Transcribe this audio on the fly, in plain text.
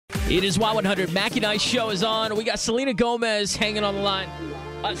It is Y100. Mackie and Ice show is on. We got Selena Gomez hanging on the line.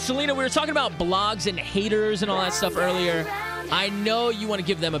 Selena, we were talking about blogs and haters and all that stuff earlier. I know you want to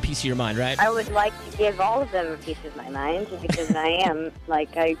give them a piece of your mind, right? I would like to give all of them a piece of my mind because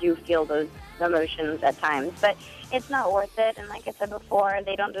I do feel those emotions at times. But it's not worth it. And like I said before,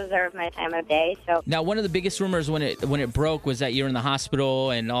 they don't deserve my time of day. So now, one of the biggest rumors when it broke was that you're in the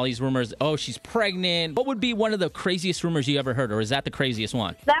hospital and all these rumors, oh, she's pregnant. What would be one of the craziest rumors you ever heard, or is that the craziest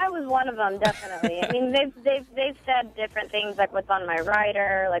one? That was one of them, definitely. I mean, they've said different things, like what's on my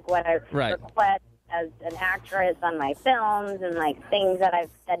rider, like what I request as an actress on my films, and like things that I've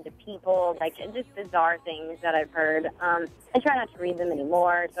said to people, like just bizarre things that I've heard. I try not to read them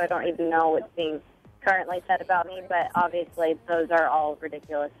anymore, so I don't even know what's being currently said about me, but obviously those are all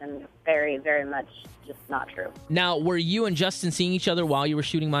ridiculous and very, very much just not true. Now, were you and Justin seeing each other while you were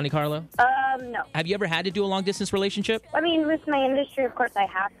shooting Monte Carlo? No. Have you ever had to do a long-distance relationship? I mean, with my industry, of course I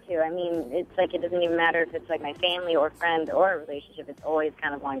have to. I mean, it's like it doesn't even matter if it's like my family or friend or a relationship. It's always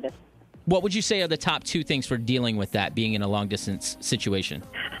kind of long distance. What would you say are the top two things for dealing with that, being in a long-distance situation?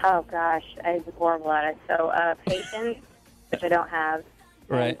 Oh, gosh. I'm horrible at it. So, patience, which I don't have.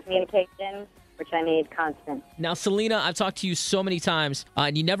 Right. And communication, which I need constant. Now, Selena, I've talked to you so many times,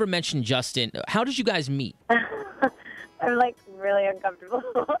 and you never mentioned Justin. How did you guys meet? I'm, like, really uncomfortable.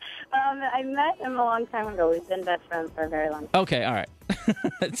 I met him a long time ago. We've been best friends for a very long time. Okay, all right.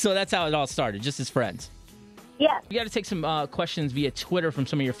 So that's how it all started, just as friends. Yeah. We got to take some questions via Twitter from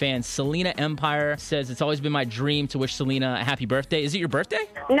some of your fans. Selena Empire says, it's always been my dream to wish Selena a happy birthday. Is it your birthday?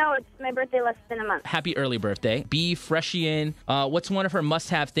 No, it's my birthday less than a month. Happy early birthday. B. Freshian, what's one of her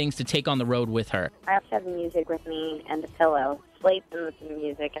must-have things to take on the road with her? I have to have music with me and a pillow. Sleep and listen to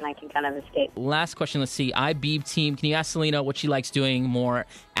music, and I can kind of escape. Last question, let's see. Beeb team, can you ask Selena what she likes doing more,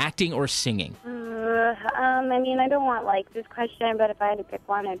 acting or singing? I mean, I don't want, like, this question, but if I had to pick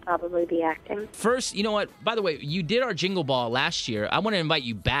one, I'd probably be acting. First, you know what? By the way, you did our Jingle Ball last year. I want to invite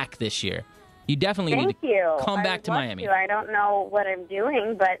you back this year. You definitely need to come back to Miami. I don't know what I'm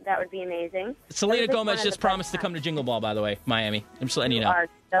doing, but that would be amazing. Selena Gomez just promised to come to Jingle Ball, by the way, Miami. I'm just letting you know. You are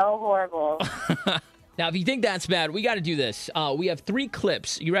so horrible. Now, if you think that's bad, we got to do this. We have 3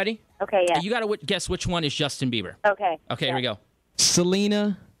 clips. You ready? Okay, yeah. You got to guess which one is Justin Bieber. Okay. Okay, here we go.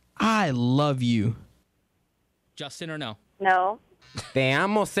 Selena, I love you. Justin or no? No. Te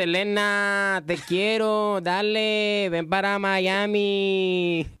amo, Selena. Te quiero. Dale. Ven para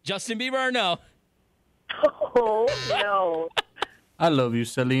Miami. Justin Bieber or no? Oh, no. I love you,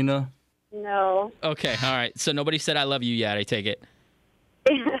 Selena. No. Okay, all right. So nobody said I love you yet, I take it.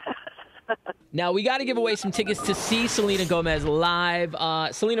 Now, we got to give away some tickets to see Selena Gomez live.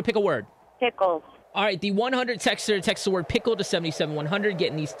 Selena, pick a word. Pickles. All right, the 100 texter text the word pickle to 77100,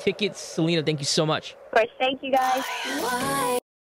 getting these tickets. Selena, thank you so much. Of course, thank you guys.